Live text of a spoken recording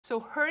So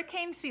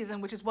hurricane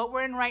season, which is what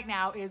we're in right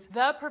now, is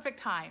the perfect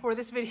time for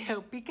this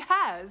video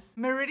because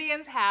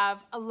Meridians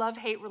have a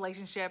love-hate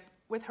relationship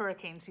with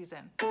hurricane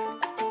season.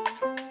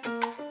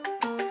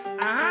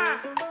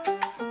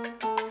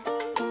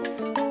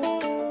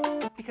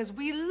 Because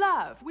we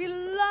love,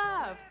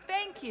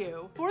 thank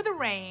you for the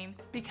rain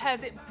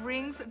because it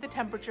brings the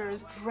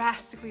temperatures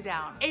drastically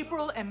down.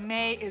 April and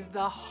May is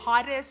the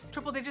hottest.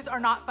 Triple digits are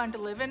not fun to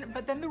live in,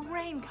 but then the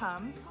rain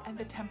comes and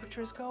the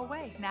temperatures go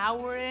away. Now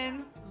we're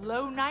in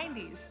low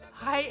 90s,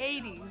 high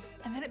 80s,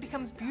 and then it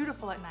becomes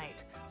beautiful at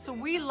night. So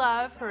we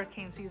love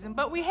hurricane season,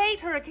 but we hate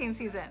hurricane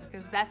season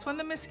because that's when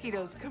the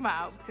mosquitoes come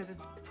out because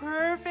it's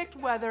perfect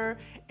weather,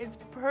 it's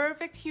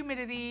perfect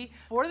humidity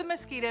for the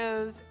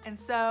mosquitoes, and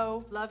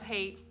so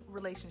love-hate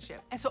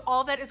relationship. And so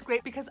all that is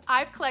great because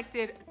I've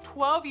collected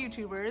 12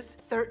 YouTubers,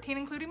 13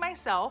 including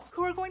myself,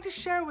 who are going to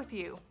share with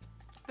you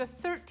the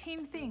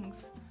 13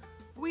 things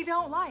we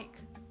don't like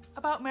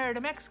about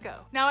Merida,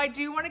 Mexico. Now I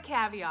do want to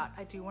caveat,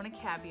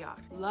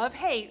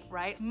 love-hate,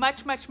 right?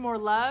 Much, much more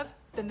love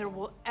than there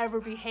will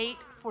ever be hate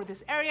for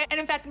this area. And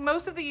in fact,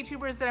 most of the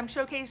YouTubers that I'm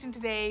showcasing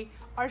today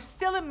are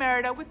still in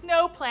Merida with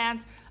no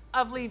plans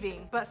of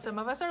leaving. But some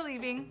of us are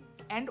leaving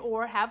and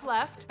or have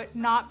left, but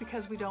not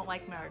because we don't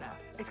like Merida.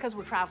 It's because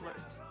we're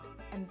travelers.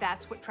 And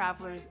that's what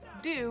travelers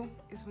do,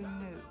 is we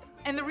move.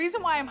 And the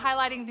reason why I'm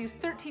highlighting these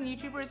 13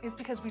 YouTubers is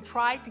because we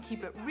tried to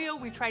keep it real.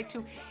 We tried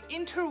to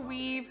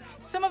interweave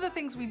some of the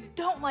things we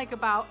don't like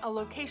about a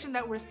location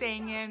that we're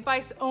staying in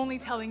by only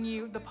telling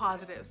you the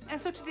positives.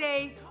 And so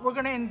today we're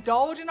gonna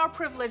indulge in our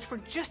privilege for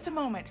just a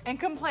moment and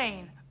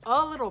complain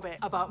a little bit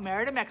about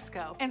Merida,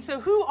 Mexico. And so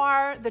who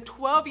are the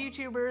 12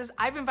 YouTubers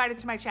I've invited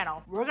to my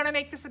channel? We're gonna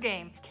make this a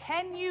game.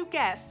 Can you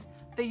guess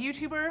the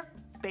YouTuber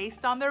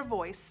based on their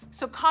voice?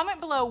 So comment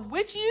below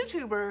which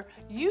YouTuber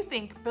you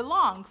think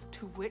belongs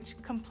to which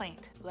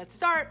complaint. Let's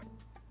start.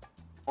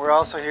 We're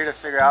also here to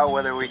figure out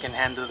whether we can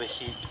handle the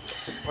heat.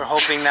 We're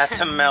hoping not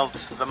to melt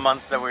the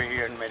month that we're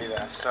here in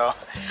Merida. So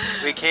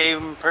we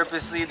came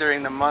purposely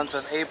during the month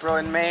of April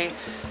and May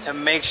to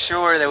make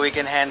sure that we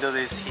can handle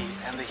this heat.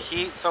 And the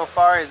heat so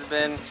far has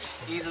been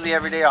easily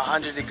every day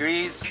 100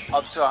 degrees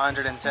up to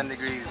 110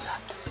 degrees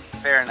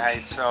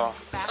Fahrenheit. So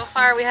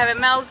far we haven't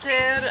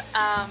melted,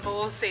 but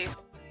we'll see.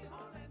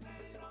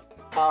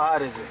 How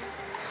hot is it?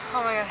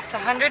 Oh my god, it's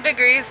 100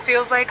 degrees,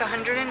 feels like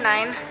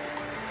 109.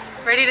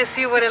 Ready to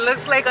see what it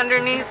looks like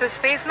underneath this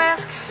face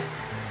mask?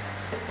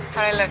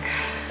 How do I look?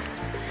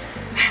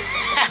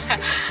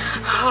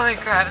 Holy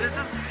crap, this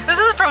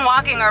is from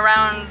walking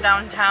around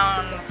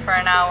downtown for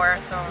an hour,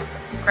 so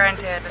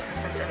granted this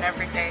isn't an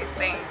everyday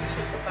thing,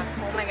 but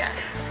oh my god,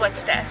 sweat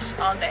stash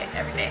all day,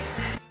 every day.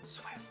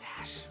 Sweat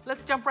stash.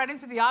 Let's jump right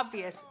into the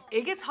obvious.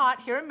 It gets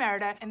hot here in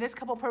Merida, and this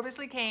couple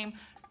purposely came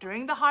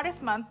during the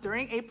hottest month,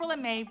 during April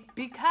and May,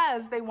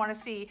 because they want to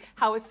see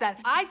how it's done.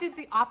 I did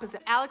the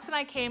opposite. Alex and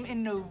I came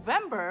in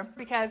November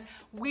because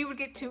we would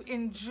get to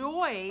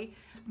enjoy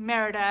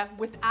Merida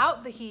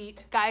without the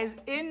heat. Guys,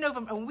 in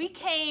November, and we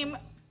came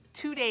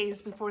 2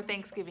 days before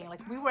Thanksgiving. Like,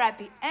 we were at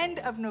the end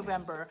of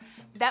November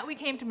that we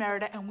came to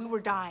Merida and we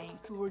were dying.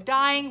 We were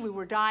dying, we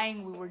were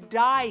dying, we were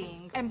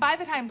dying. And by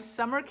the time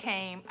summer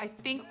came, I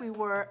think we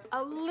were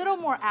a little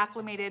more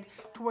acclimated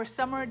to where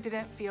summer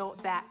didn't feel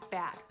that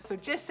bad. So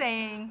just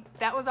saying,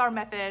 that was our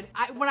method.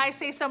 When I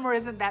say summer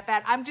isn't that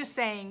bad, I'm just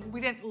saying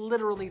we didn't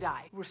literally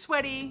die. We're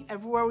sweaty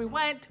everywhere we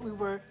went. We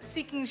were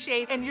seeking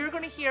shade. And you're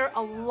gonna hear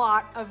a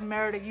lot of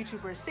Merida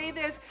YouTubers say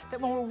this,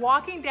 that when we're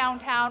walking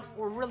downtown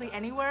or really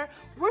anywhere,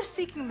 we're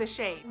seeking the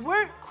shade.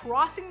 We're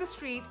crossing the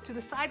street to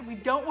the side we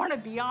don't want to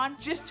be on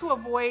just to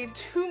avoid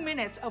 2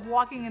 minutes of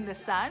walking in the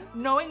sun,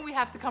 knowing we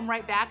have to come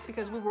right back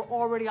because we were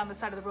already on the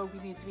side of the road we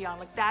need to be on.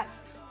 Like,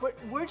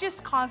 we're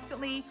just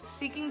constantly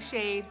seeking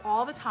shade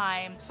all the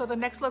time. So the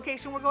next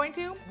location we're going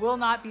to will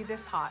not be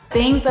this hot.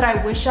 Things that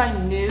I wish I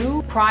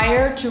knew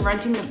prior to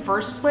renting the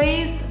first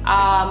place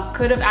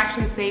could have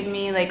actually saved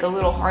me like a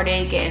little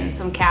heartache and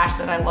some cash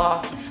that I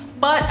lost.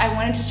 But I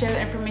wanted to share the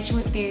information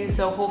with you,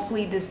 so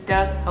hopefully this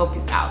does help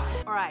you out.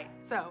 All right,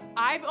 so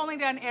I've only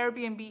done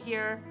Airbnb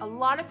here. A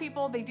lot of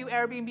people, they do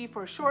Airbnb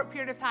for a short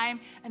period of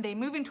time and they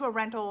move into a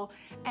rental,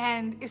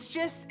 and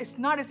it's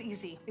not as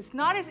easy. It's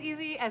not as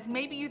easy as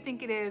maybe you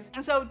think it is.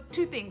 And so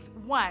 2 things.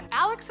 1,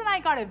 Alex and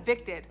I got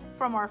evicted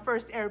from our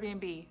first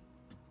Airbnb.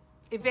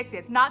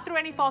 Evicted, not through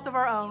any fault of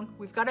our own.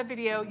 We've got a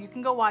video, you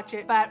can go watch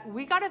it, but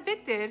we got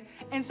evicted.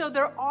 And so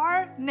there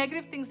are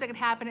negative things that can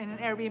happen in an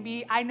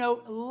Airbnb. I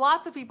know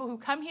lots of people who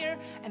come here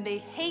and they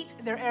hate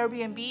their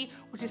Airbnb,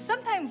 which is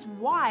sometimes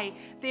why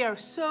they are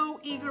so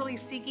eagerly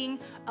seeking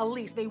a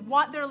lease. They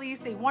want their lease,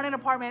 they want an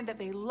apartment that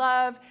they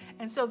love,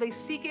 and so they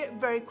seek it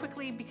very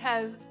quickly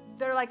because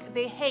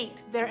they hate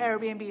their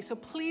Airbnb. So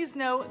please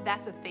know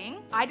that's a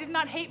thing. I did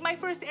not hate my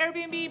first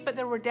Airbnb, but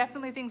there were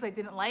definitely things I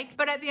didn't like.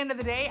 But at the end of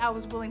the day, I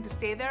was willing to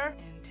stay there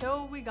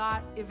until we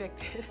got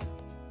evicted.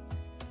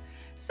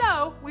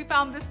 So we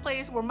found this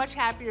place. We're much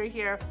happier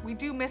here. We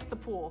do miss the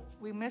pool.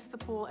 We miss the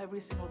pool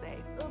every single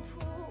day. The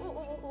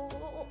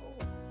pool.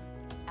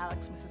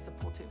 Alex misses the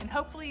pool too. And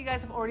hopefully you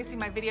guys have already seen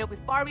my video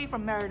with Barbie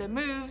from Merida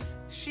Moves.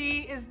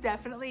 She is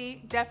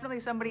definitely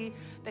somebody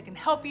that can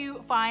help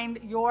you find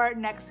your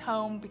next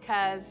home,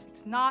 because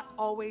it's not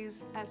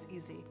always as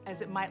easy as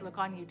it might look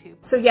on YouTube.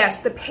 So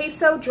yes, the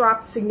peso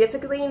dropped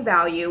significantly in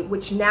value,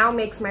 which now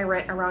makes my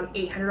rent around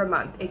 $800 a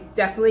month. It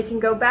definitely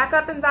can go back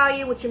up in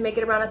value, which would make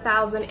it around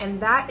 $1,000,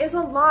 and that is a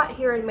lot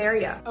here in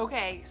Merida.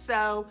 Okay,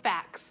 so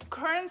facts.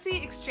 Currency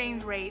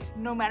exchange rate,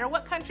 no matter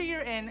what country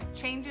you're in,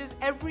 changes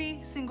every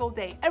single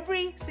day.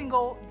 Every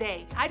single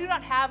day. I do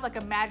not have like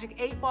a magic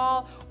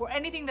 8-ball or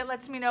anything that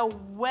lets me know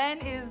when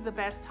is the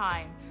best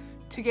time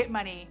to get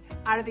money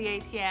out of the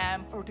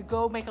ATM or to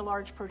go make a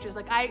large purchase.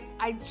 Like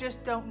I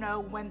just don't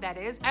know when that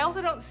is. I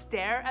also don't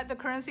stare at the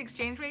currency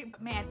exchange rate,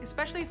 but man,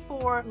 especially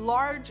for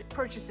large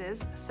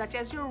purchases such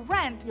as your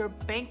rent, your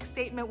bank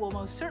statement will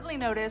most certainly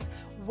notice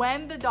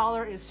when the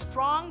dollar is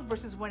strong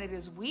versus when it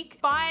is weak.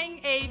 Buying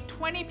a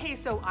 20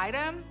 peso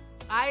item,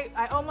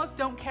 I almost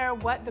don't care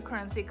what the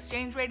currency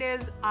exchange rate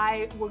is.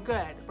 We're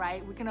good,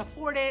 right? We can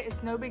afford it,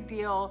 it's no big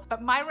deal.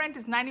 But my rent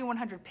is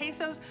 9,100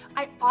 pesos.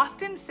 I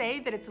often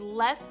say that it's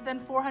less than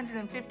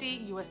 450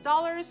 US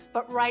dollars,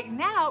 but right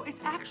now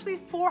it's actually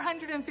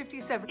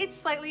 457. It's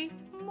slightly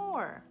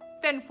more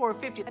than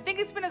 450. I think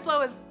it's been as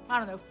low as, I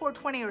don't know,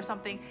 420 or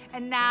something,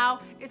 and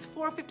now it's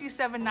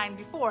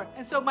 457.94.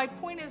 And so my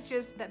point is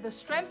just that the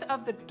strength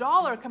of the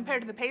dollar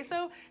compared to the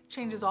peso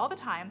changes all the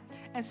time.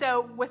 And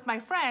so with my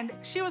friend,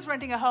 she was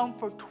renting a home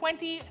for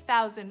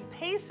 20,000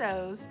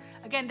 pesos.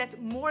 Again, that's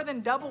more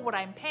than double what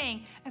I'm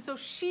paying. And so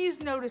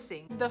she's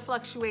noticing the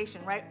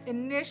fluctuation, right?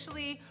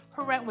 Initially,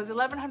 her rent was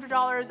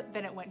 $1,100,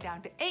 then it went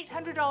down to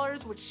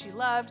 $800, which she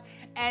loved,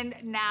 and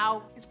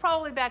now it's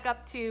probably back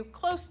up to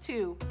close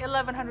to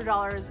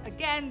 $1,100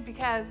 again,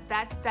 because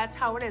that's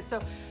how it is. So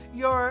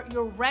your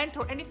rent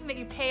or anything that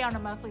you pay on a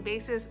monthly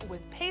basis with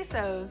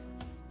pesos,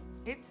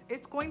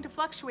 it's going to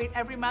fluctuate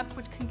every month,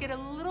 which can get a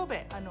little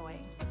bit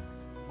annoying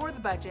for the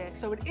budget.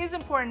 So it is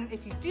important,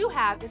 if you do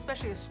have,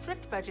 especially a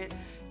strict budget,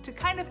 to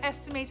kind of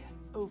estimate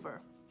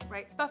over.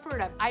 Right? Buffer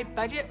it up. I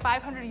budget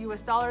 500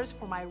 US dollars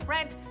for my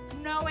rent,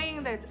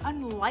 knowing that it's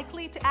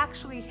unlikely to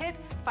actually hit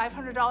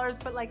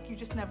 $500, but like, you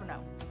just never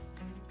know.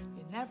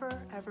 You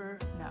never ever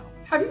know.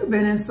 Have you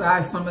been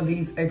inside some of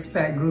these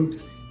expat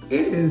groups?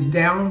 It is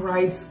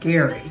downright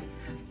scary.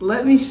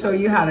 Let me show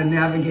you how to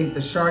navigate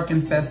the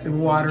shark-infested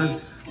waters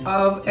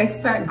of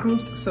expat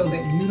groups so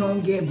that you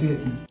don't get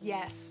bitten.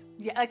 Yes.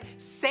 Yeah, like,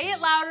 say it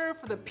louder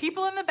for the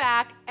people in the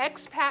back.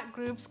 Expat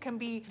groups can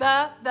be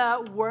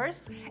the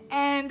worst,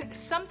 and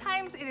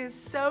sometimes it is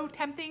so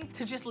tempting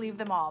to just leave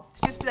them all.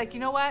 To just be like, you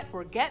know what,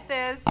 forget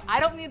this.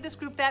 I don't need this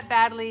group that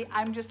badly.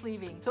 I'm just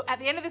leaving. So at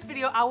the end of this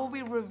video, I will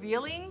be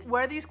revealing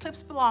where these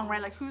clips belong, right?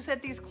 Like, who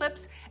said these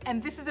clips?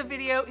 And this is a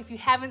video, if you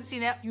haven't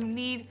seen it, you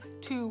need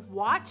to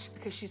watch,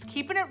 because she's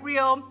keeping it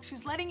real.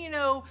 She's letting you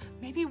know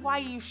maybe why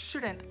you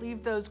shouldn't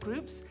leave those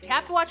groups. You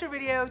have to watch her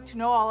video to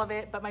know all of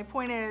it, but my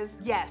point is,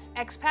 yes,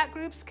 expat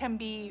groups can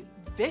be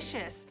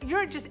vicious.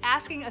 You're just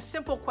asking a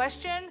simple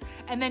question,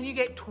 and then you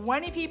get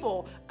 20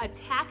 people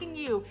attacking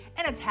you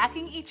and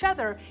attacking each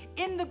other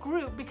in the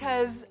group,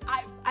 because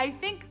I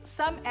think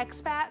some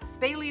expats,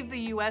 they leave the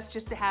US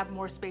just to have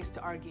more space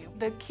to argue.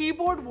 The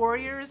keyboard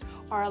warriors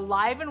are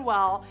alive and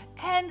well,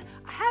 and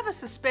I have a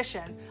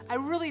suspicion, I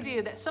really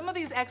do, that some of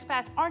these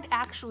expats aren't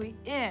actually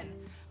in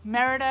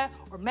Merida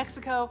or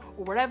Mexico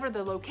or whatever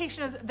the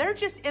location is. They're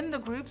just in the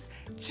groups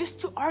just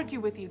to argue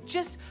with you,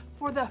 just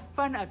for the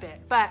fun of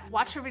it. But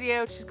watch her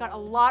video. She's got a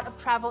lot of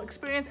travel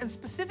experience, and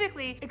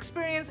specifically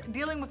experience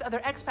dealing with other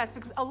expats,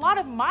 because a lot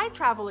of my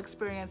travel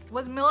experience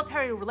was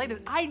military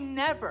related. I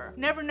never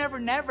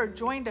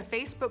joined a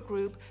Facebook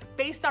group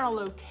based on a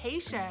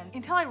location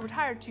until I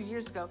retired 2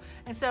 years ago.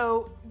 And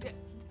so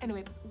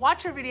anyway,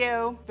 watch her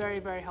video. Very,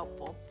 very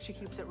helpful. She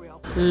keeps it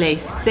real.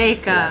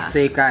 Seca.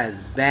 Seca is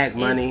back,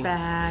 money. It's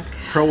back.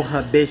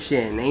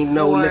 Prohibition. Ain't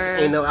no liquor,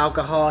 ain't no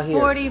alcohol here.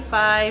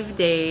 45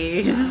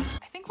 days.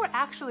 I think we're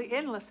actually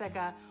in La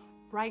Seca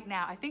right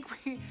now. I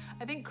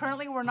think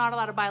currently we're not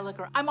allowed to buy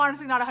liquor. I'm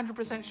honestly not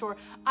 100% sure.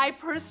 I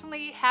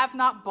personally have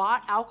not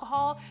bought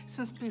alcohol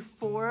since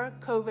before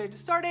COVID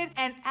started.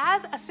 And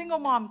as a single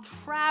mom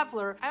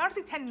traveler, I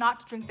honestly tend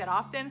not to drink that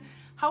often.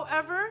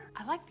 However,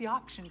 I like the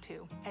option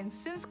to. And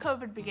since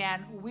COVID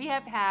began, we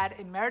have had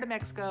in Merida,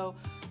 Mexico,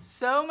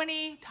 so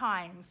many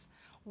times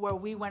where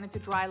we went into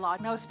dry law.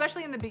 Now,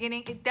 especially in the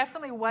beginning, it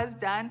definitely was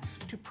done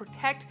to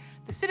protect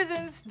the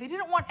citizens. They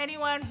didn't want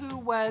anyone who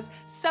was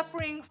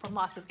suffering from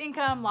loss of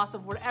income, loss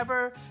of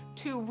whatever,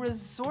 to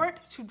resort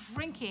to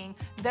drinking,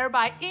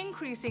 thereby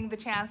increasing the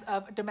chance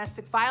of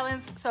domestic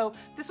violence. So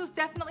this was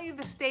definitely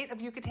the state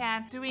of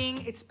Yucatan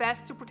doing its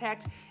best to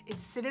protect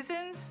its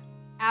citizens.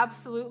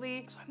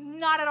 Absolutely. So I'm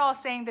not at all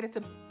saying that it's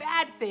a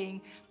bad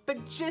thing,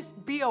 but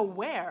just be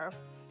aware.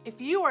 If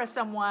you are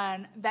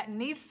someone that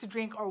needs to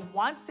drink or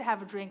wants to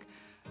have a drink,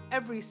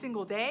 every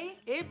single day,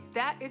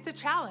 it's a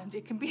challenge.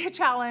 It can be a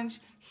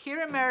challenge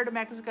here in Merida,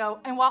 Mexico.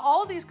 And while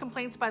all of these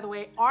complaints, by the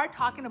way, are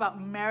talking about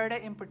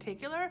Merida in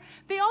particular,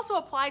 they also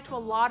apply to a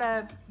lot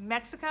of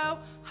Mexico.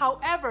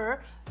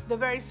 However, the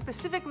very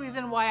specific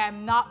reason why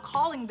I'm not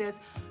calling this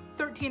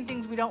 13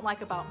 things we don't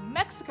like about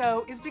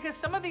Mexico is because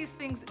some of these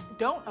things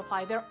don't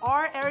apply. There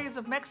are areas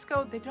of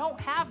Mexico that don't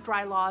have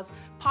dry laws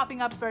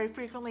popping up very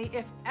frequently,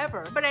 if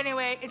ever. But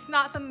anyway, it's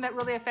not something that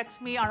really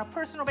affects me on a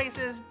personal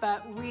basis,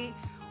 but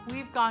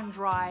we've gone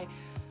dry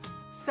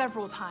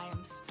several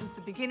times since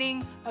the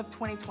beginning of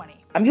 2020.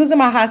 I'm using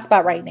my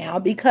hotspot right now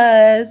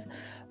because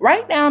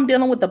right now I'm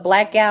dealing with the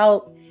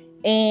blackout,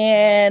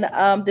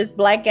 and this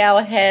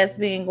blackout has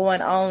been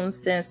going on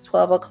since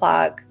 12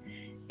 o'clock.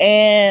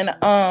 And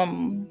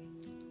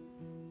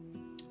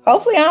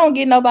hopefully I don't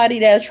get nobody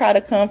that'll try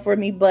to come for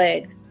me,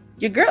 but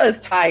your girl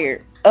is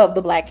tired of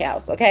the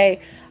blackouts,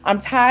 okay? I'm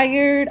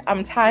tired of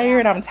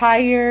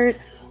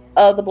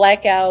the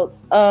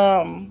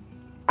blackouts.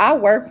 I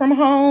work from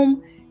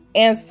home,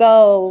 and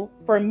so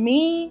for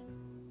me,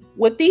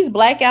 with these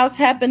blackouts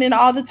happening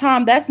all the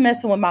time, that's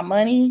messing with my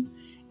money.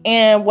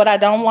 And what I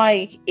don't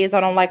like is I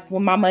don't like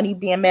when my money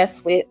being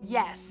messed with.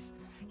 Yes.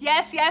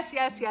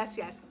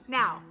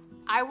 Now,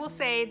 I will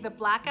say the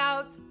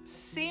blackouts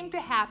seem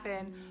to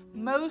happen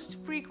most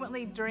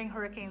frequently during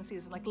hurricane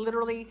season. Like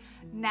literally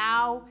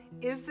now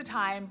is the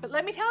time. But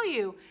let me tell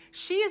you,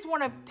 she is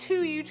one of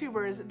 2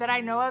 YouTubers that I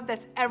know of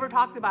that's ever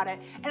talked about it.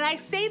 And I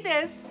say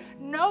this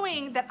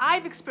knowing that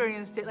I've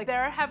experienced it. Like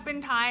there have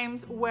been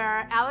times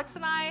where Alex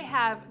and I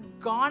have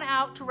gone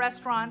out to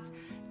restaurants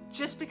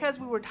just because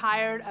we were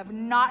tired of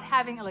not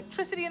having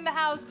electricity in the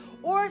house,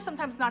 or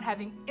sometimes not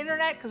having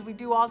internet, because we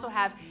do also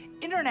have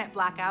internet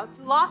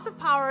blackouts. Loss of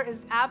power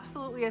is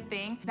absolutely a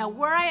thing. Now,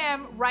 where I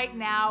am right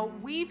now,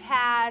 we've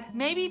had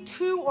maybe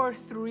 2 or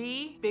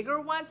 3 bigger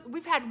ones.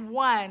 We've had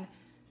one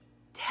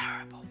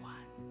terrible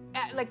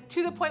one, like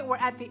to the point where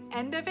at the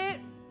end of it,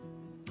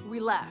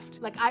 we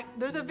left. Like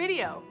there's a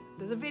video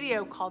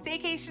called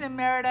Staycation in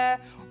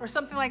Merida or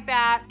something like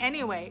that.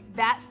 Anyway,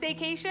 that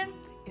staycation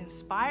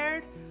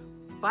inspired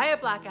by a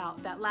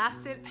blackout that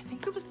lasted, I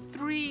think it was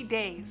 3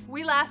 days.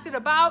 We lasted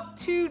about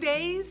 2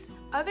 days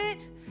of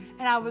it,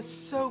 and I was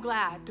so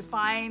glad to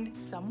find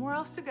somewhere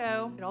else to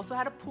go. It also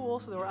had a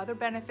pool, so there were other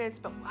benefits,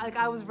 but like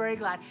I was very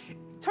glad. It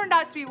turned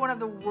out to be one of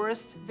the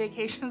worst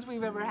vacations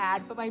we've ever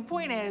had, but my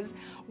point is,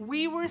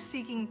 we were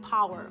seeking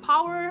power.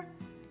 Power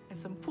and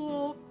some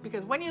pool,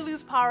 because when you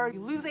lose power, you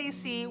lose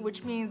AC,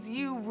 which means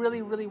you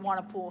really, really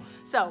want a pool.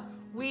 So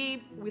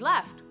we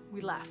left.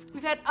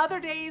 We've had other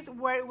days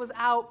where it was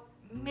out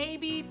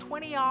maybe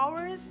 20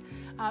 hours.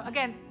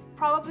 Again,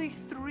 probably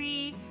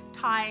 3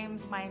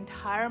 times my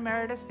entire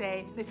Merida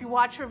stay. If you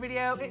watch her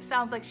video, it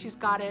sounds like she's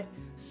got it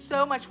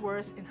so much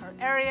worse in her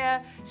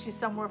area. She's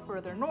somewhere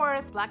further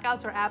north.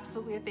 Blackouts are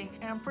absolutely a thing,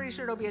 and I'm pretty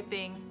sure it'll be a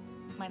thing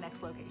my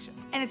next location.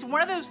 And it's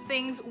one of those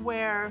things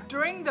where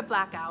during the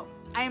blackout,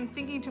 I am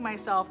thinking to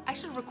myself, I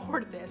should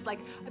record this. Like,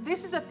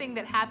 this is a thing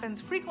that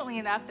happens frequently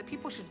enough that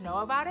people should know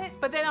about it.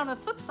 But then on the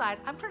flip side,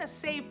 I'm trying to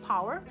save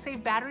power,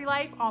 save battery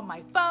life on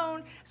my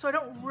phone. So I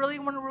don't really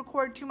want to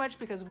record too much,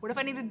 because what if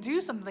I need to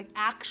do something, like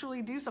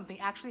actually do something,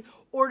 actually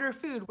order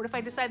food? What if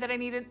I decide that I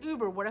need an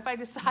Uber? What if I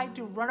decide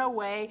to run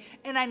away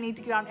and I need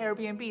to get on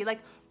Airbnb?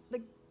 Like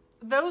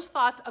those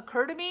thoughts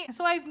occur to me. And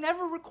so I've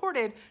never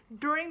recorded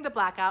during the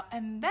blackout.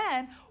 And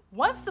then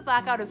once the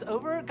blackout is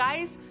over,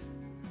 guys,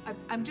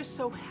 I'm just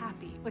so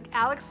happy. Like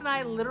Alex and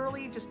I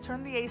literally just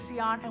turned the AC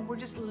on, and we're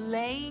just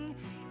laying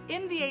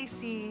in the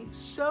AC,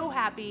 so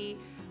happy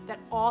that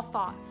all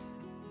thoughts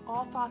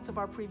of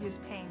our previous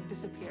pain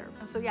disappear.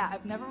 And so yeah,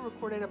 I've never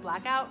recorded a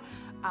blackout.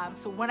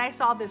 So when I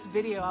saw this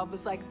video, I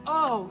was like,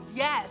 oh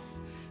yes,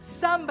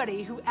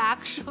 somebody who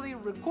actually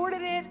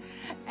recorded it.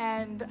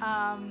 And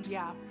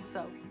yeah,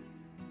 so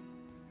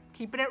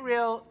keeping it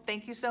real,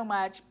 thank you so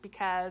much,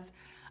 because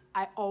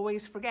I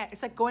always forget.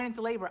 It's like going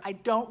into labor. I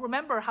don't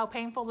remember how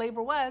painful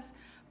labor was,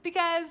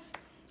 because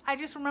I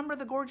just remember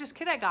the gorgeous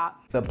kid I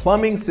got. The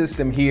plumbing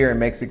system here in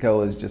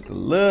Mexico is just a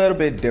little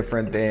bit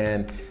different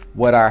than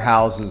what our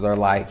houses are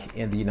like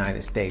in the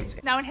United States.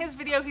 Now in his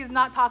video, he's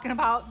not talking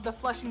about the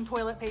flushing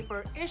toilet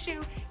paper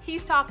issue.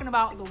 He's talking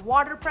about the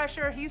water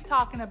pressure. He's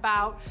talking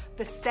about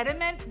the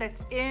sediment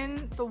that's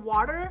in the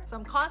water. So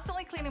I'm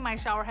constantly cleaning my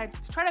shower head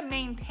to try to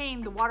maintain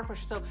the water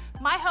pressure. So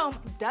my home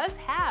does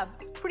have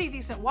pretty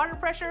decent water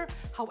pressure.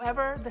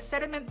 However, the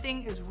sediment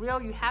thing is real.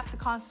 You have to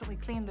constantly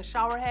clean the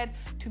shower head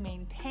to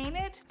maintain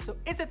it. So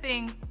it's a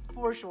thing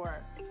for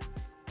sure.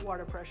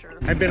 Water pressure.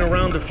 I've been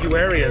around a few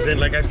areas, and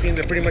like I've seen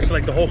that pretty much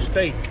like the whole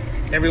state,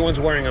 everyone's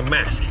wearing a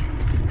mask.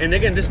 And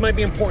again, this might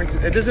be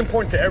important. It is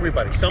important to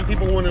everybody. Some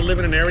people want to live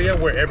in an area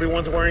where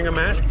everyone's wearing a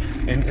mask,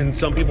 and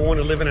some people want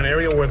to live in an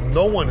area where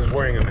no one is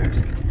wearing a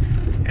mask,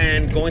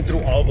 and going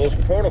through all those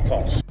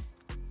protocols.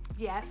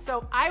 Yes,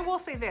 so I will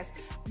say this,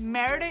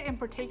 Merida in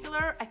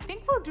particular, I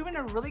think we're doing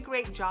a really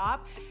great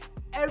job.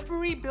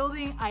 Every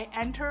building I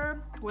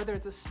enter, whether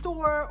it's a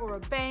store or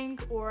a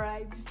bank or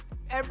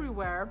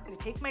everywhere. They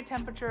take my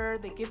temperature,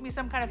 they give me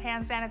some kind of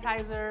hand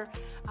sanitizer.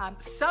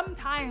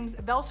 Sometimes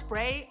they'll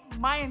spray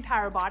my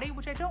entire body,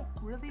 which I don't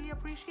really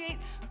appreciate,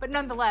 but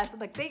nonetheless,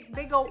 like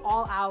they go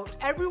all out.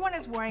 Everyone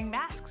is wearing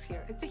masks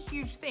here. It's a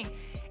huge thing.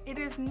 It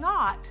is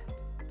not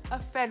a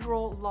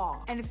federal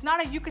law, and it's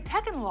not a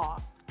Yucatecan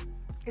law.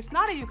 It's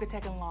not a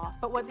Yucatecan law,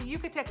 but what the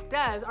Yucatec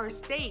does, our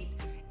state,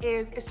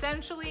 is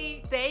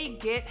essentially they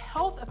get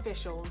health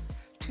officials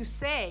to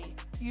say,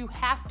 you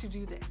have to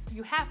do this.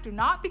 You have to,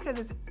 not because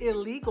it's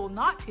illegal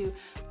not to,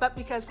 but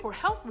because for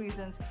health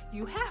reasons,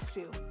 you have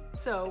to.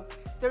 So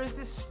there's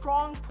this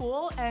strong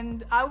pull,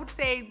 and I would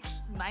say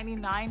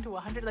 99 to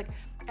 100, like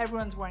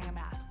everyone's wearing a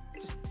mask.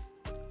 Just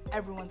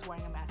everyone's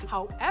wearing a mask.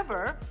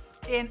 However,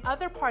 in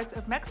other parts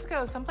of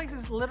Mexico, some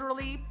places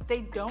literally,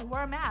 they don't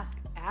wear a mask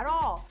at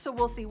all. So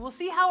we'll see. We'll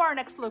see how our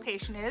next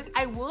location is.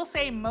 I will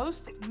say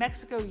most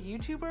Mexico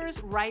YouTubers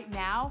right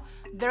now,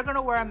 they're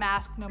gonna wear a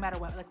mask no matter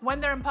what. Like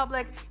when they're in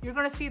public, you're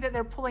gonna see that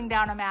they're pulling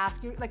down a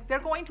mask. Like they're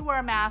going to wear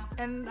a mask,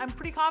 and I'm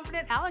pretty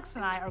confident Alex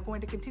and I are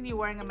going to continue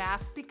wearing a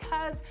mask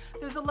because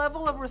there's a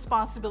level of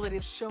responsibility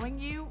showing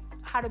you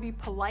how to be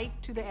polite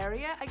to the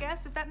area, I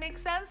guess, if that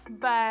makes sense.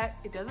 But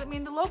it doesn't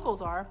mean the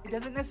locals are. It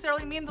doesn't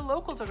necessarily mean the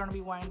locals are gonna be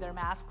wearing their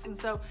masks. And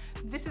so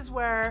this is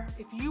where,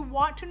 if you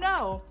want to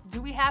know,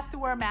 do we have to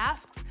wear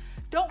masks?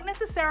 Don't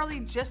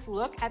necessarily just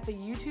look at the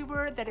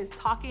YouTuber that is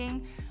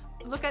talking.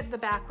 Look at the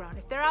background.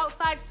 If they're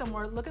outside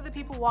somewhere, look at the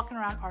people walking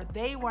around. Are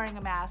they wearing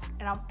a mask?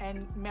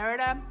 And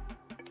Merida,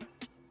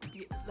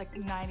 like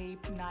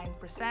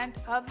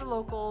 99% of the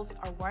locals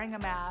are wearing a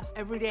mask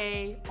every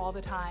day, all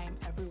the time,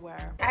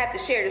 everywhere. I have to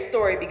share this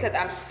story because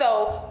I'm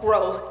so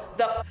grossed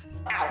the f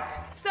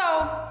out. So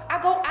I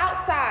go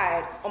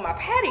outside on my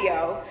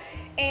patio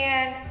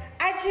and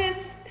I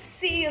just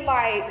see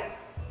like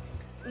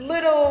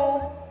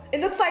it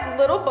looks like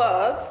little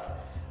bugs.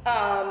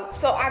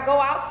 So I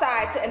go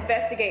outside to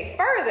investigate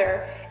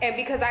further, and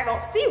because I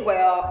don't see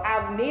well,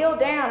 I kneel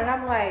down and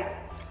I'm like,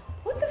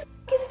 what the f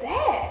is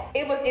that?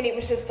 It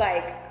was just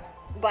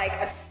like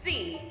a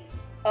sea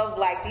of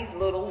like these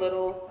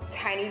little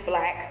tiny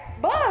black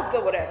bugs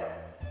or whatever.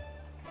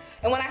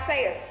 And when I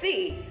say a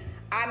sea,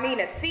 I mean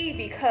a sea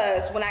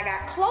because when I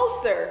got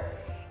closer,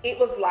 it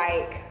was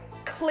like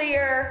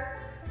clear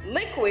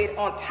liquid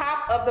on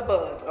top of the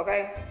bugs,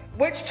 okay?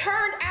 Which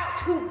turned out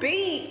to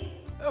be...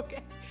 Okay,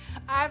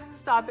 I have to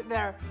stop it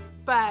there.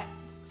 But,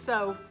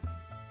 so,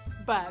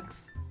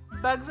 bugs.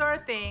 Bugs are a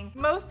thing.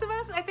 Most of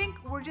us, I think,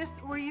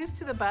 we're used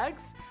to the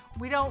bugs.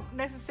 We don't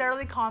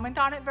necessarily comment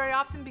on it very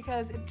often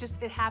because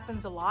it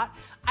happens a lot.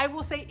 I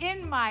will say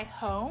in my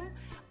home,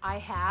 I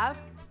have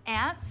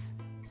ants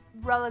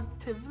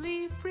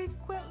relatively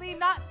frequently,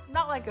 not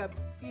like a,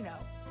 you know,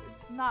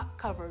 not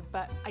covered,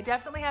 but I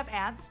definitely have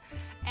ants,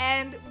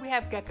 and we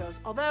have geckos,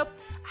 although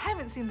I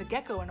haven't seen the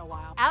gecko in a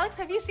while. Alex,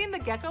 have you seen the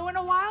gecko in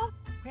a while?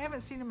 We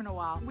haven't seen him in a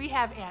while. We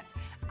have ants.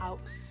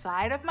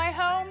 Outside of my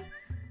home,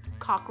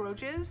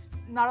 cockroaches,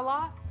 not a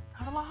lot,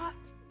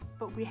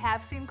 but we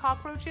have seen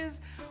cockroaches,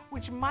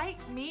 which might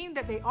mean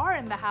that they are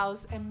in the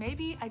house, and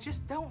maybe I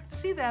just don't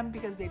see them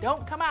because they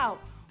don't come out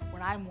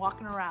when I'm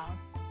walking around.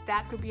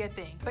 That could be a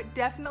thing, but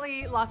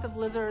definitely lots of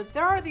lizards.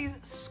 There are these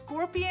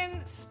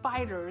scorpion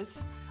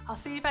spiders. I'll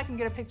see if I can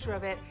get a picture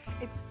of it.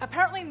 It's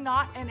apparently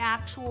not an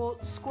actual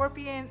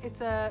scorpion.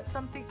 It's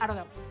something, I don't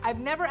know. I've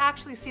never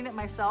actually seen it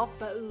myself,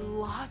 but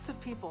lots of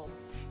people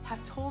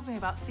have told me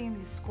about seeing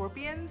these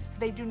scorpions.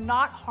 They do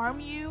not harm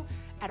you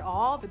at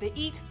all, but they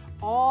eat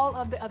all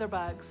of the other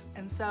bugs.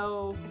 And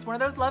so it's one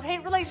of those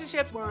love-hate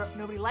relationships where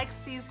nobody likes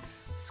these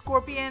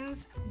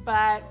scorpions,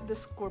 but the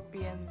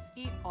scorpions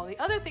eat all the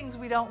other things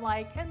we don't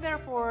like, and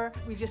therefore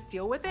we just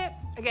deal with it.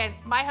 Again,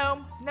 my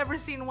home, never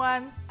seen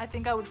one. I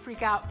think I would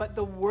freak out, but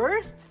the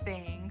worst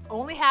thing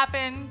only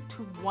happened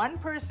to one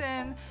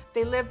person.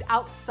 They lived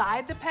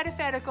outside the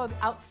Periférico,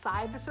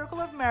 outside the circle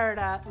of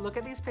Merida. Look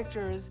at these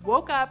pictures.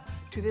 Woke up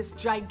to this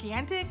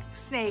gigantic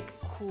snake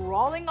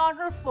crawling on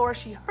her floor.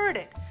 She heard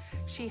it.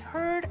 She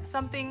heard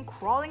something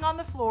crawling on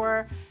the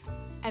floor,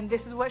 and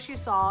this is what she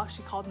saw.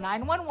 She called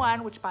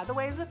 911, which by the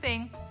way is a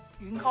thing.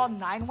 You can call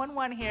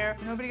 911 here.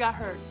 Nobody got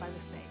hurt by the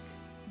snake.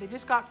 They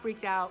just got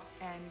freaked out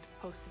and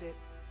posted it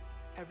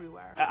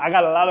everywhere. I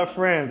got a lot of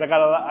friends. I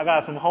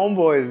got some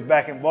homeboys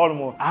back in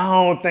Baltimore. I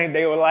don't think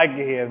they would like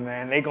it here,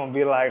 man. They gonna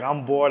be like,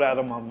 I'm bored out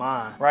of my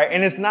mind, right?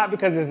 And it's not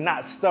because it's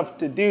not stuff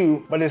to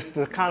do, but it's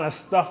the kind of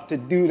stuff to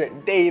do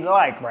that they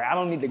like, right? I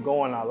don't need to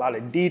go into a lot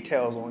of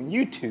details on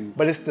YouTube,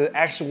 but it's the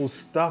actual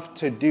stuff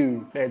to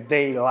do that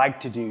they like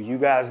to do. You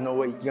guys know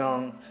what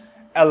young,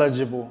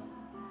 eligible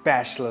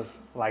bachelors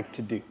like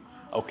to do.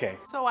 Okay.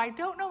 So I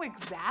don't know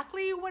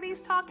exactly what he's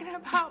talking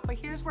about, but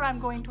here's what I'm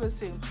going to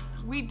assume.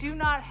 We do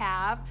not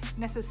have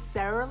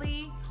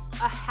necessarily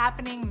a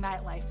happening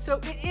nightlife. So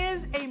it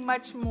is a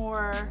much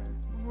more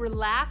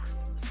relaxed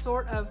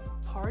sort of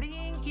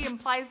partying. He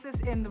implies this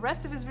in the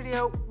rest of his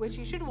video, which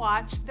you should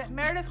watch, that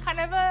Merida's kind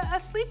of a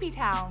sleepy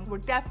town. We're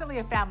definitely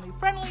a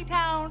family-friendly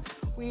town.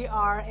 We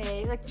are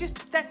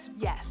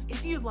yes.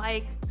 If you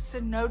like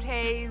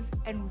cenotes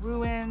and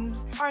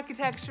ruins,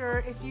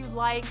 architecture, if you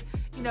like,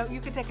 you know,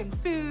 Yucatecan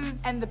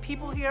foods, and the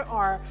people here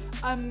are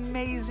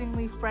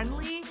amazingly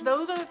friendly,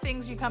 those are the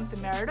things you come to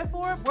Merida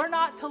for. We're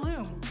not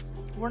Tulum.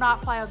 We're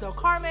not Playa del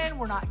Carmen.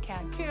 We're not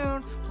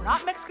Cancun. We're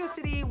not Mexico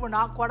City. We're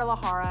not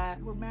Guadalajara.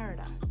 We're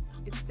Merida.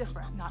 It's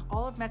different. Not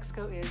all of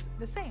Mexico is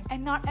the same.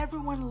 And not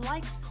everyone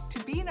likes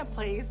to be in a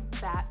place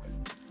that's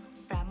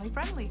family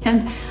friendly.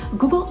 And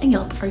Google and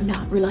Yelp are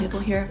not reliable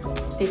here.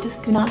 They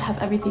just do not have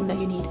everything that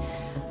you need.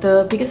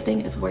 The biggest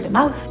thing is word of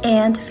mouth.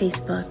 And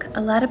Facebook.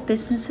 A lot of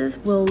businesses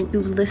will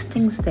do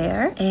listings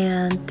there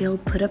and they'll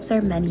put up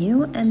their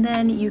menu and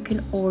then you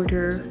can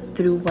order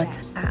through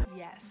WhatsApp.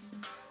 Yes.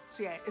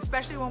 So yeah,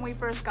 especially when we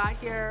first got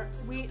here,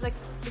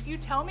 if you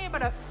tell me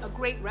about a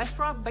great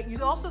restaurant, but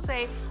you also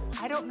say,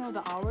 I don't know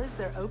the hours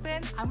they're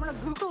open, I'm gonna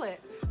Google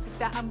it.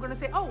 I'm gonna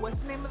say, oh, what's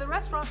the name of the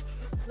restaurant?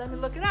 Let me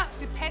look it up.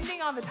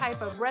 Depending on the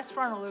type of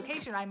restaurant or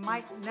location, I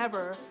might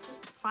never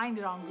find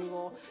it on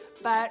Google,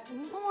 but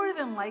more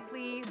than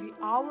likely the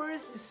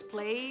hours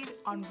displayed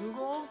on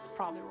Google, it's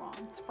probably wrong.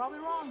 It's probably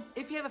wrong.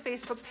 If you have a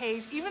Facebook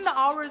page, even the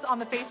hours on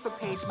the Facebook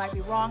page might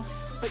be wrong,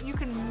 but you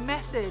can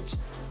message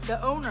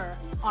the owner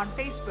on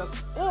Facebook,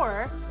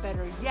 or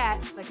better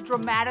yet, like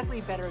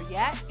dramatically better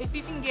yet, if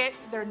you can get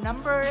their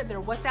number, their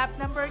WhatsApp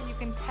number, you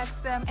can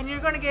text them and you're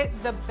gonna get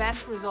the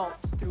best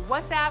results through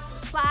WhatsApp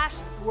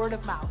 / word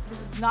of mouth. This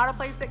is not a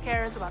place that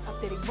cares about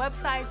updating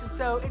websites, and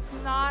so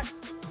it's not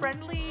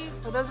friendly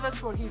for those of us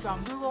who are huge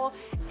on Google.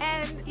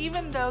 And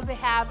even though they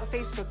have a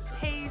Facebook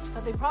page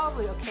that they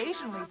probably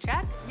occasionally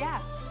check,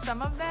 yeah,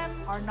 some of them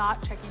are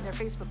not checking their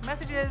Facebook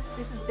messages.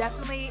 This is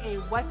definitely a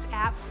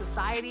WhatsApp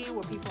society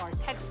where people are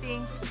texting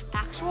with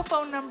actual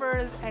phone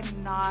numbers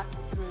and not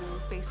through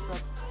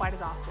Facebook quite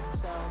as often.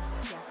 So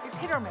yeah, it's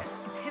hit or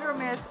miss. It's hit or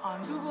miss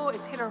on Google,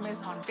 it's hit or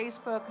miss on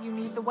Facebook. You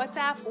need the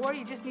WhatsApp or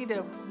you just need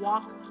to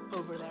walk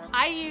over there.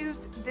 I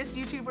used this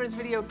YouTuber's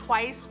video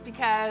twice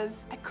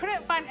because I couldn't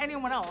find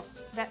anyone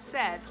else that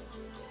said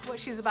what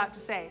she's about to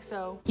say,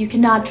 so. You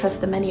cannot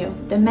trust the menu.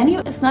 The menu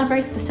is not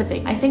very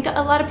specific. I think a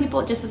lot of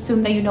people just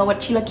assume that you know what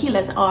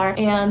chilaquiles are,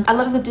 and a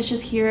lot of the dishes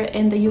here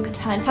in the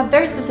Yucatan have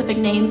very specific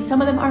names.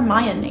 Some of them are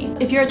Mayan names.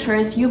 If you're a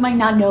tourist, you might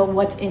not know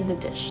what's in the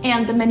dish,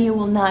 and the menu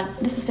will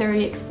not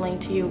necessarily explain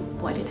to you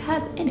what it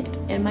has in it.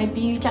 It might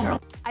be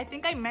general. I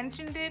think I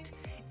mentioned it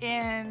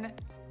in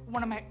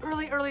one of my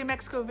early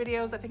Mexico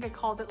videos. I think I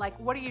called it like,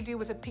 what do you do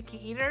with a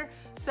picky eater?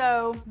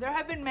 So there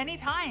have been many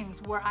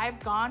times where I've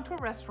gone to a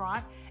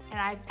restaurant and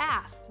I've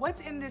asked,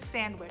 what's in this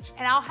sandwich?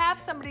 And I'll have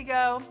somebody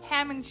go,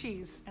 ham and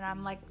cheese. And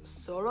I'm like,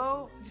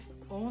 solo, just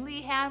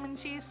only ham and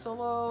cheese,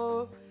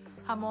 solo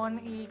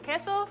jamón y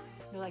queso?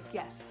 They're like,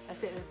 yes,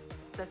 that's it.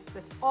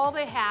 That's all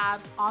they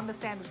have on the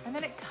sandwich. And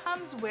then it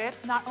comes with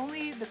not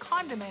only the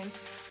condiments,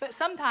 but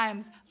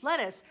sometimes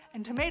lettuce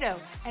and tomato.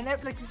 And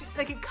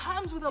like it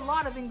comes with a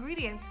lot of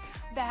ingredients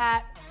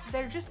that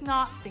they're just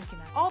not thinking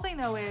of. All they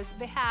know is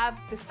they have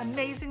this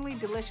amazingly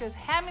delicious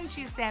ham and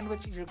cheese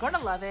sandwich. You're gonna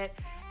love it.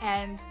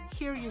 And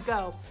here you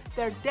go.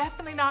 They're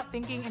definitely not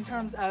thinking in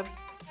terms of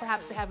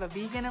perhaps they have a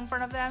vegan in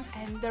front of them,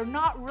 and they're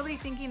not really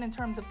thinking in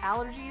terms of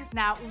allergies.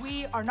 Now,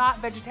 we are not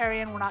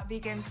vegetarian, we're not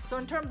vegan, so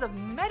in terms of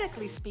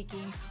medically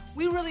speaking,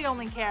 we really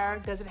only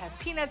care, does it have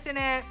peanuts in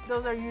it?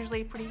 Those are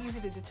usually pretty easy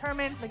to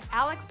determine. Like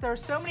Alex, there are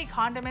so many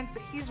condiments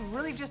that he's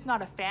really just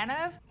not a fan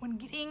of. When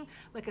getting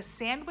like a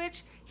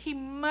sandwich, he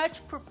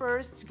much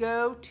prefers to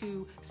go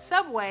to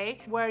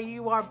Subway, where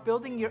you are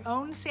building your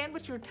own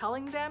sandwich, you're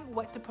telling them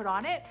what to put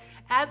on it,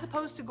 as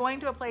opposed to going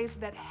to a place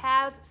that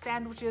has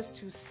sandwiches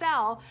to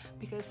sell,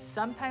 because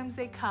sometimes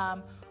they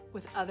come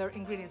with other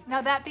ingredients.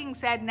 Now that being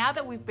said, now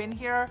that we've been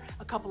here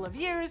a couple of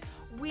years,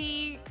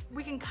 we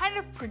can kind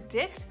of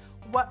predict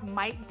what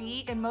might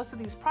be in most of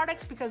these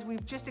products because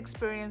we've just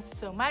experienced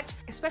so much,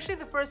 especially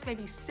the first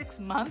maybe 6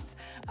 months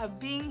of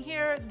being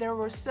here. There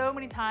were so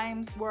many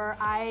times where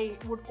I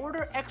would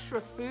order extra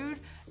food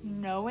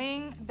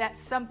knowing that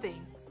something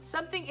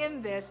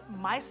in this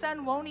my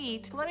son won't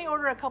eat. Let me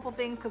order a couple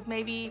things because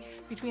maybe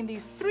between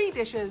these 3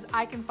 dishes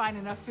I can find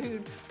enough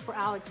food for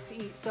Alex to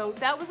eat. So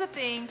that was a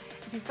thing.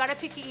 If you've got a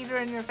picky eater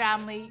in your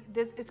family,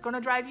 it's gonna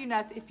drive you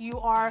nuts. If you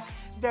are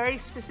very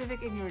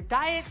specific in your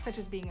diet, such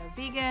as being a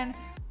vegan,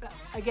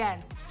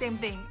 again, same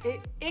thing.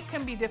 It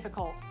can be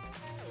difficult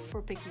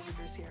for picky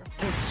eaters here.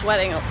 I'm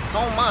sweating so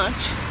much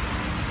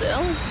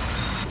still.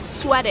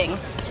 Sweating.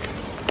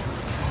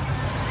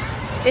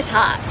 It's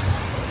hot.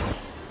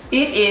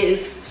 It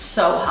is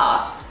so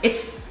hot.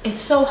 It's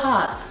so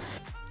hot.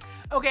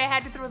 Okay, I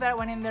had to throw that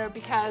one in there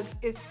because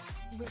it's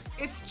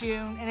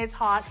June and it's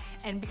hot,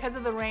 and because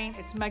of the rain,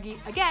 it's muggy.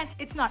 Again,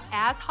 it's not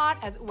as hot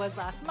as it was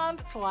last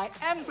month, so I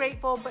am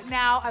grateful, but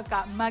now I've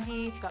got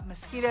muggy, got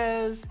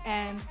mosquitoes,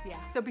 and yeah.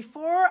 So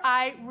before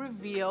I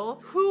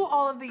reveal who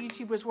all of the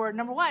YouTubers were,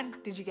 number one,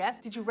 did you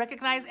guess? Did you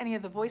recognize any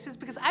of the voices?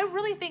 Because I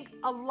really think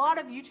a lot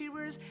of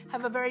YouTubers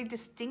have a very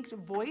distinct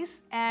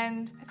voice,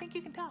 and I think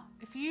you can tell.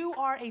 If you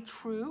are a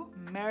true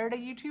Merida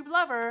YouTube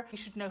lover, you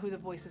should know who the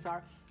voices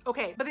are.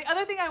 Okay, but the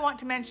other thing I want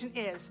to mention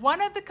is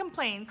one of the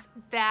complaints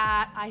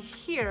that I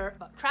hear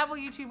about travel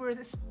YouTubers,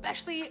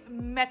 especially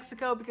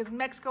Mexico, because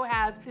Mexico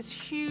has this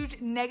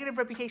huge negative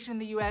reputation in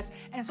the US.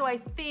 And so I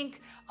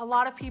think a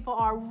lot of people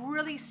are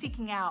really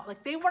seeking out,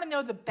 like they want to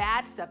know the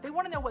bad stuff. They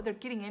want to know what they're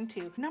getting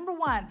into. Number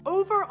one,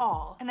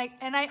 overall, and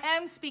I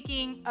am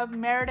speaking of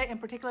Merida in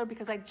particular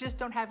because I just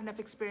don't have enough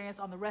experience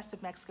on the rest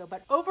of Mexico,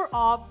 but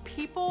overall,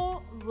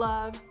 people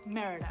love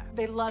Merida.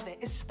 They love it,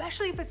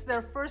 especially if it's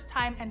their first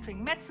time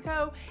entering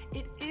Mexico.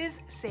 It is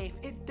safe.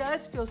 It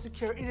does feel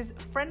secure. It is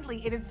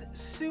friendly. It is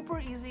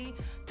super easy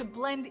to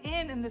blend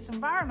in this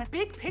environment.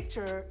 Big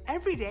picture,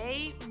 every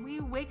day we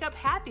wake up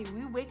happy.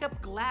 We wake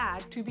up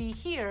glad to be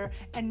here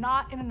and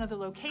not in another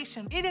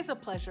location. It is a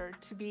pleasure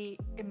to be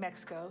in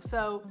Mexico.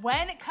 So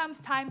when it comes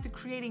time to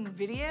creating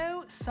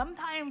video,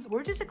 sometimes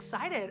we're just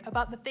excited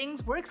about the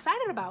things we're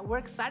excited about. We're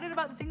excited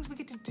about the things we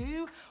get to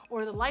do,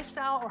 or the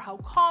lifestyle, or how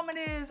calm it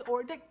is,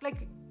 or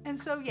like. And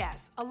so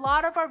yes, a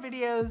lot of our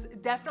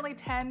videos definitely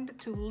tend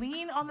to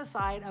lean on the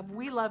side of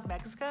we love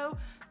Mexico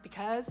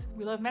because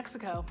we love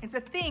Mexico. It's a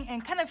thing,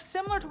 and kind of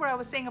similar to what I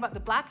was saying about the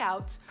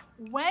blackouts,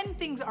 when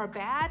things are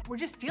bad, we're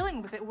just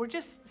dealing with it. We're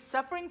just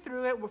suffering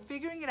through it. We're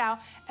figuring it out.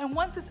 And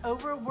once it's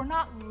over, we're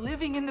not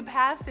living in the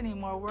past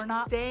anymore. We're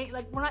not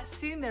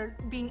sitting there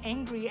being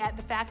angry at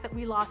the fact that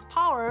we lost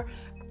power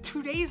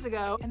 2 days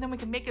ago, and then we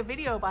can make a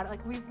video about it.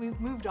 Like we've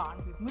moved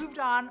on. We've moved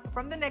on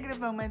from the negative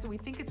moments. We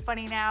think it's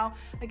funny now.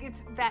 Like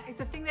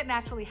it's a thing that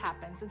naturally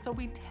happens. And so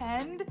we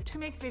tend to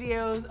make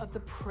videos of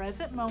the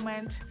present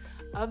moment,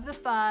 of the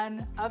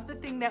fun, of the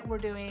thing that we're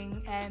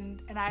doing,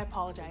 and I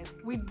apologize.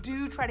 We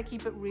do try to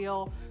keep it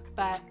real,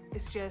 but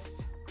it's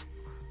just,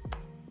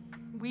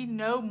 we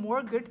know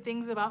more good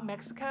things about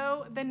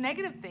Mexico than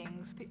negative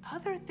things. The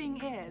other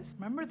thing is,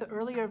 remember the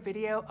earlier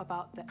video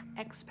about the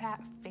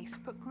expat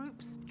Facebook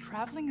groups?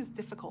 Traveling is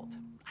difficult.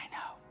 I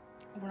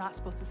know, we're not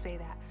supposed to say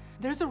that.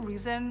 There's a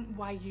reason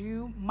why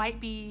you might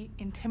be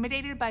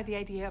intimidated by the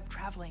idea of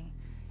traveling,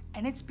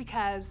 and it's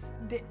because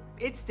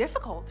it's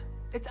difficult.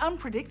 It's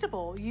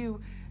unpredictable. You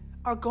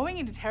are going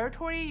into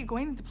territory, you're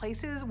going into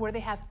places where they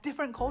have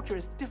different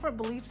cultures, different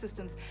belief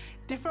systems,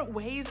 different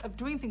ways of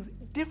doing things,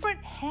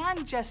 different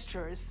hand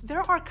gestures.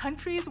 There are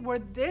countries where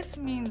this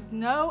means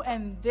no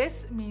and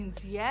this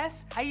means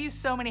yes. I use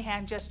so many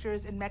hand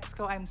gestures in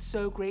Mexico. I'm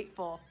so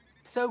grateful.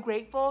 So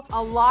grateful.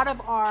 A lot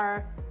of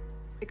our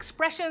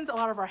expressions, a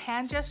lot of our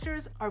hand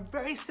gestures are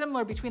very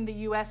similar between the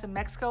US and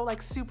Mexico,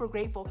 like super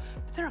grateful.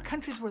 But there are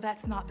countries where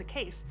that's not the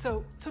case.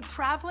 So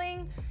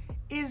traveling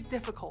is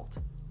difficult.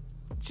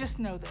 Just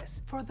know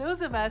this. For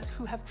those of us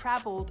who have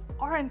traveled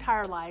our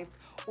entire lives,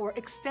 or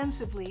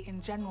extensively in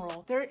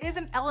general, there is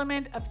an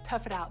element of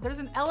tough it out. There's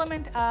an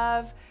element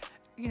of,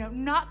 you know,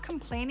 not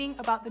complaining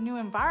about the new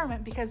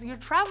environment because you're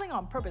traveling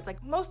on purpose.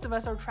 Like most of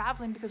us are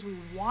traveling because we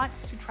want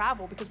to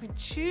travel, because we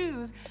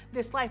choose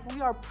this life.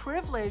 We are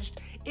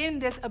privileged in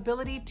this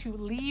ability to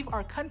leave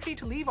our country,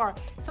 to leave our,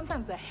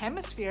 sometimes the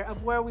hemisphere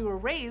of where we were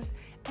raised,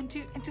 and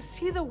to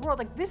see the world.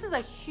 Like this is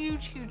a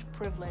huge, huge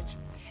privilege,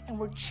 and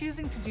we're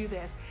choosing to do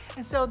this.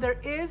 And so there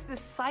is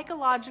this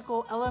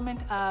psychological element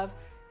of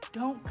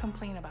don't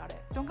complain about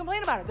it. Don't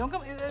complain about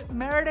it.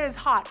 Merida is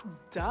hot.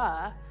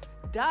 Duh.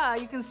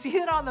 You can see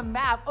it on the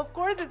map. Of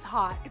course it's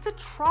hot. It's a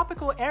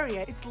tropical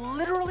area. It's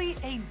literally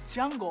a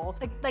jungle.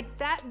 Like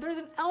that, there's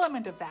an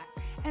element of that.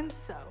 And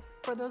so,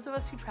 for those of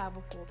us who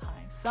travel full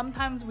time,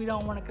 sometimes we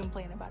don't want to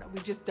complain about it. We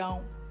just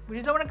don't. We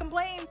just don't want to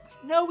complain.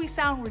 We know we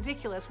sound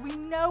ridiculous. We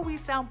know we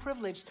sound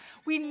privileged.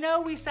 We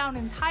know we sound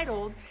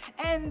entitled,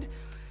 and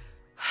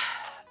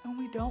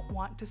we don't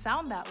want to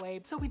sound that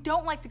way. So we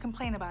don't like to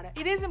complain about it.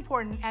 It is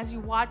important as you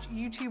watch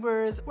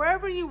YouTubers,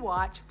 wherever you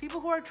watch,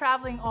 people who are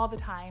traveling all the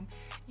time,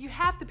 you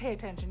have to pay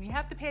attention. You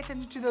have to pay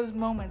attention to those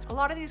moments. A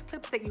lot of these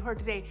clips that you heard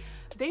today,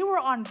 they were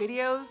on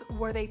videos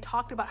where they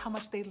talked about how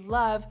much they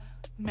love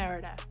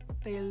Merida.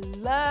 They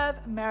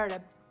love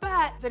Merida,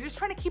 but they're just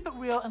trying to keep it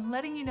real and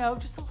letting you know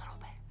just a little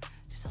bit,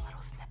 just a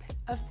little snippet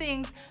of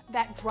things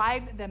that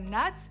drive them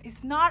nuts.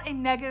 It's not a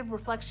negative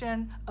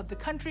reflection of the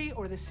country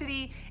or the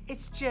city.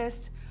 It's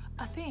just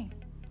a thing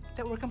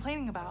that we're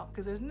complaining about,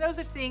 because there's no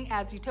such thing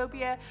as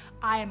utopia.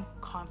 I am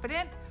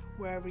confident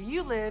wherever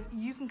you live,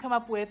 you can come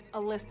up with a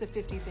list of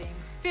 50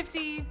 things.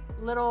 50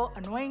 little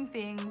annoying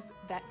things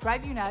that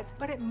drive you nuts,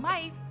 but it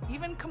might,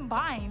 even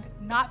combined,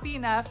 not be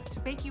enough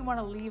to make you want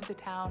to leave the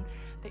town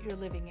that you're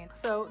living in.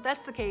 So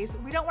that's the case.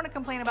 We don't want to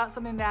complain about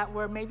something that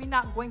we're maybe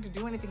not going to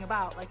do anything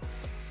about. Like,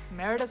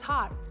 Merida's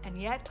hot,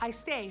 and yet I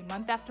stay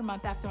month after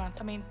month after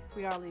month. I mean,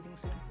 we are leaving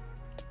soon,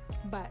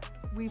 but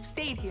we've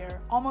stayed here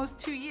almost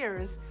 2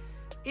 years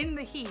in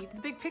the heat.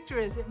 The big picture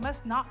is it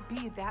must not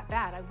be that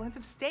bad. I wouldn't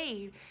have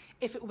stayed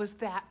if it was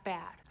that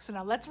bad. So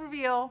now let's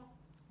reveal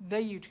the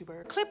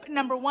YouTuber. Clip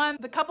number 1,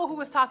 the couple who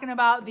was talking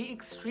about the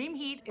extreme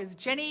heat is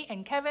Jenny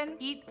and Kevin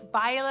Eat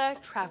Baila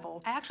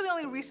Travel. I actually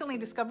only recently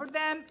discovered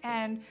them,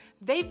 and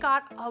they've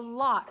got a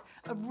lot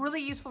of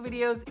really useful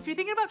videos. If you're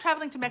thinking about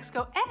traveling to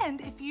Mexico, and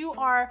if you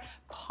are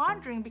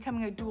pondering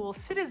becoming a dual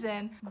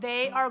citizen,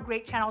 they are a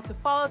great channel to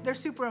follow. They're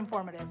super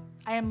informative.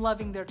 I am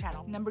loving their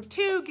channel. Number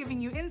 2,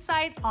 giving you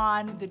insight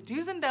on the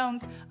do's and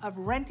don'ts of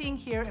renting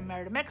here in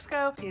Merida,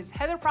 Mexico, is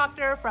Heather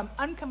Proctor from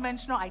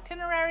Unconventional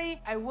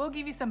Itinerary. I will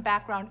give you some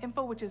background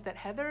info, which is that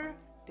Heather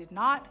did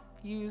not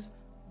use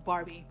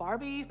Barbie.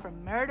 Barbie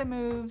from Merida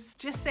Moves.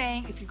 Just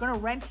saying, if you're gonna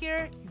rent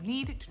here, you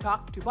need to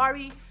talk to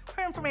Barbie.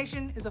 Her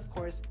information is of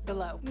course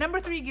below. Number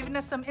 3, giving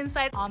us some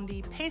insight on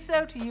the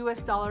peso to US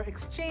dollar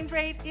exchange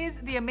rate is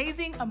the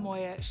amazing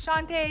Amoya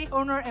Shante,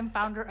 owner and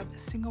founder of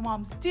Single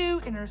Moms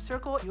Do Inner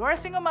Circle. If you are a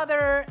single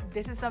mother,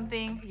 this is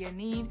something you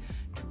need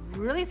to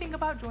really think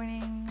about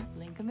joining.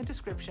 Link in the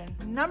description.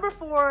 Number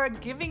 4,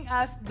 giving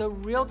us the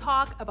real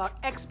talk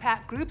about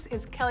expat groups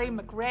is Kelly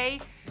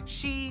McRae.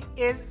 She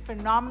is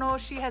phenomenal.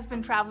 She has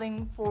been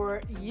traveling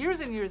for years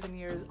and years and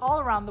years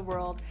all around the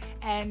world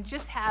and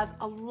just has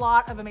a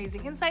lot of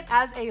amazing insight.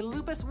 As a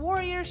lupus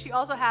warrior, she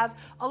also has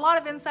a lot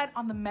of insight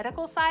on the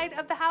medical side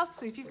of the house.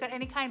 So if you've got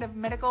any kind of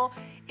medical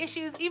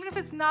issues, even if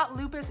it's not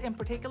lupus in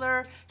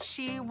particular,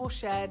 she will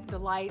shed the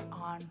light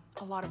on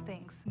a lot of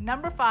things.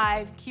 Number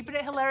 5, keeping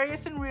it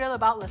hilarious and real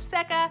about La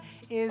Seca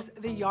is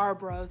the Yar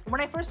Bros.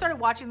 When I first started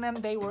watching them,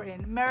 they were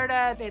in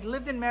Merida. They'd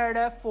lived in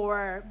Merida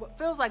for what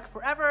feels like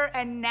forever,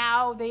 and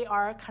now they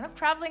are kind of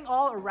traveling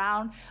all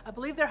around. I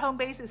believe their home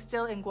base is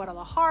still in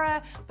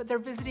Guadalajara, but they're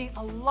visiting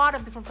a lot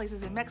of different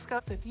places in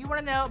Mexico. So if you want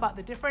to know about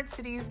the different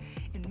cities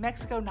in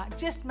Mexico, not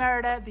just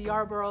Merida, the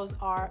Yar Bros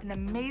are an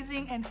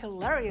amazing and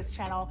hilarious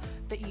channel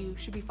that you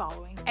should be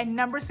following. And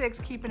number 6,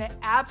 keeping it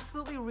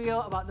absolutely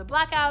real about the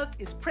Blackouts,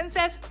 is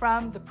Princess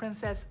from The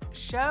Princess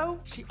Show.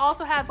 She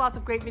also has lots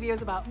of great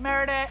videos about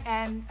Merida,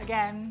 and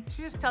again,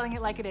 she's just telling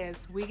it like it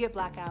is. We get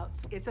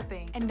blackouts, it's a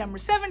thing. And number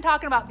 7,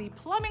 talking about the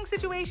plumbing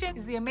situation,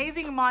 is the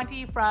amazing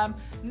Monty from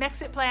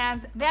Mexit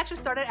Plans. They actually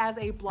started as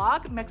a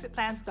blog,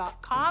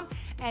 mexitplans.com,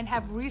 and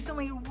have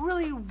recently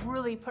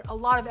really put a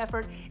lot of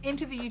effort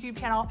into the YouTube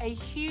channel, a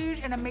huge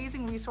and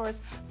amazing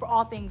resource for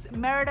all things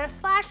Merida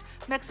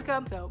 /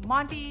 Mexico. So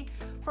Monty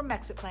from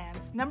Mexit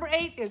Plans. Number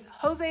 8 is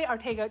Jose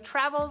Ortega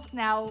Travels.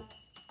 Now,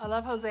 I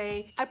love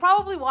Jose. I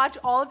probably watch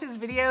all of his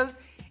videos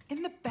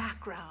in the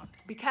background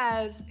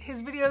because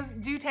his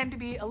videos do tend to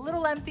be a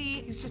little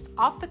lengthy. He's just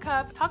off the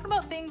cuff, talking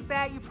about things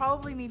that you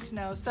probably need to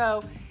know.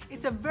 So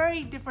it's a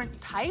very different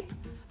type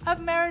of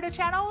Merida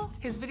channel.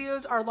 His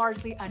videos are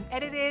largely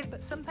unedited,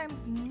 but sometimes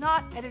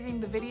not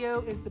editing the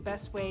video is the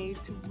best way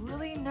to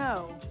really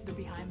know the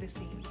behind the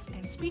scenes.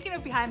 And speaking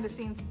of behind the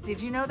scenes, did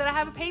you know that I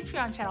have a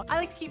Patreon channel? I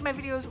like to keep my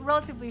videos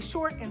relatively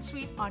short and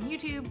sweet on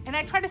YouTube, and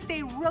I try to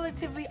stay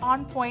relatively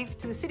on point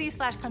to the city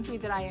 / country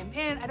that I am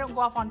in. I don't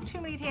go off on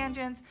too many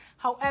tangents.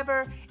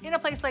 However, in a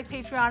place like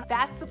Patreon,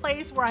 that's the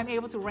place where I'm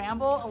able to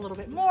ramble a little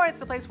bit more.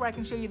 It's the place where I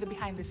can show you the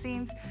behind the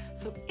scenes.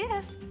 So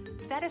if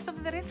that is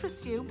something that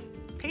interests you,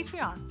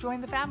 Patreon,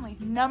 join the family.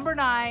 Number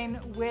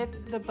 9,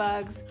 with the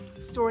bugs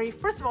story.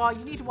 First of all,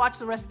 you need to watch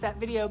the rest of that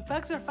video.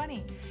 Bugs are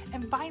funny,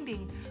 and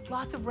finding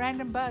lots of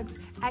random bugs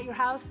at your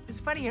house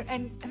is funnier.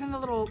 And then the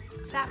little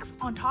sacks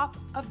on top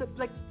of the,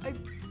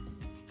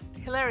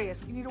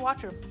 hilarious. You need to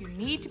watch her. You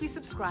need to be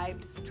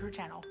subscribed to her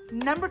channel.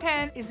 Number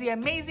 10 is the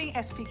amazing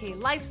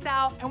SPK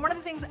lifestyle. And one of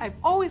the things I've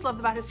always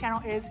loved about his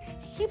channel is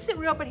he keeps it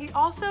real, but he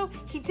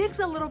digs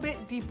a little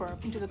bit deeper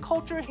into the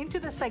culture, into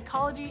the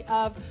psychology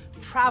of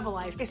travel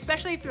life,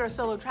 especially if you're a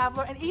solo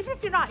traveler. And even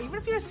if you're not, even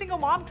if you're a single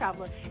mom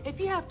traveler, if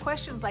you have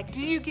questions like,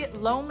 do you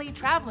get lonely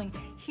traveling?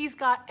 He's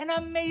got an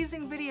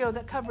amazing video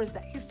that covers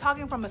that. He's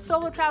talking from a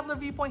solo traveler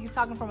viewpoint, he's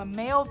talking from a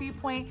male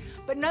viewpoint,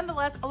 but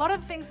nonetheless, a lot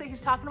of the things that he's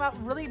talking about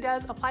really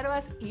does apply to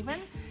us, even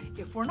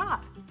if we're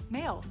not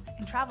male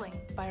and traveling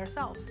by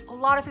ourselves. A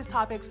lot of his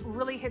topics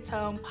really hits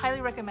home.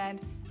 Highly recommend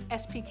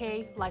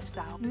SPK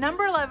Lifestyle.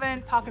 Number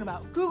 11, talking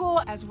about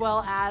Google as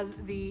well as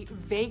the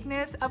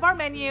vagueness of our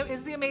menu,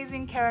 is the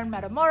amazing Karen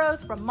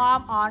Matamoros from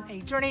Mom on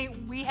a Journey.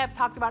 We have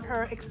talked about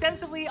her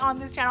extensively on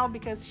this channel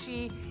because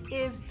she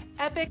is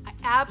epic. I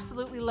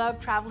absolutely love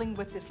traveling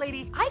with this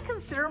lady. I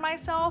consider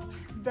myself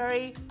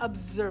very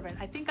observant.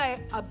 I think I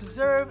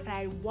observe and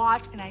I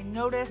watch and I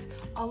notice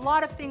a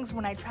lot of things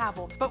when I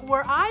travel. But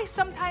where I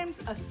sometimes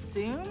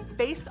assume,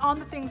 based on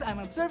the things I'm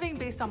observing,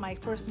 based on my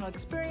personal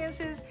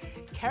experiences,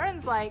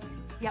 Karen's like,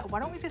 yeah, why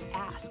don't we just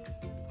ask?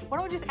 Why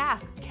don't we just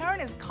ask?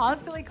 Karen is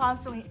constantly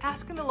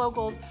asking the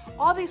locals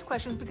all these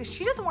questions because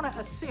she doesn't want to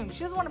assume. She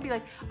doesn't want to be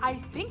like, I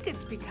think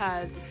it's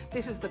because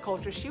this is the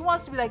culture. She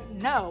wants to be like,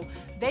 no,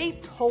 they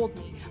told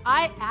me.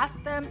 I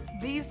asked them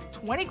these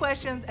 20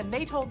 questions and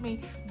they told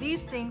me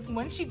these things.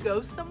 When she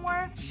goes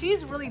somewhere,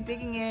 she's really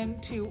digging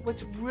into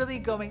what's really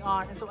going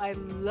on. And so I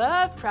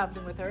love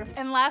traveling with her.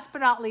 And last but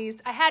not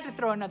least, I had to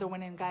throw another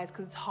one in, guys,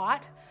 because it's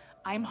hot.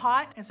 I'm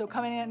hot. And so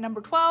coming in at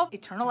number 12,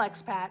 Eternal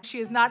Expat. She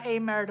is not a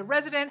Merida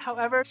resident.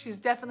 However, she's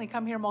definitely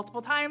come here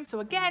multiple times. So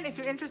again, if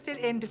you're interested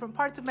in different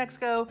parts of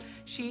Mexico,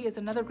 she is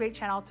another great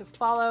channel to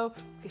follow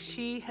because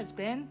she has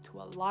been to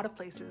a lot of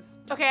places.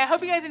 Okay, I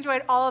hope you guys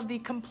enjoyed all of the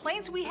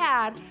complaints we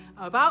had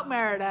about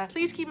Merida.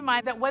 Please keep in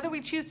mind that whether we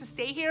choose to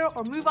stay here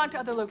or move on to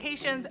other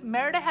locations,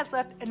 Merida has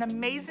left an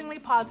amazingly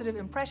positive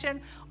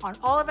impression on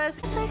all of us.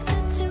 It's like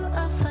the two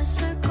of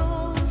us are going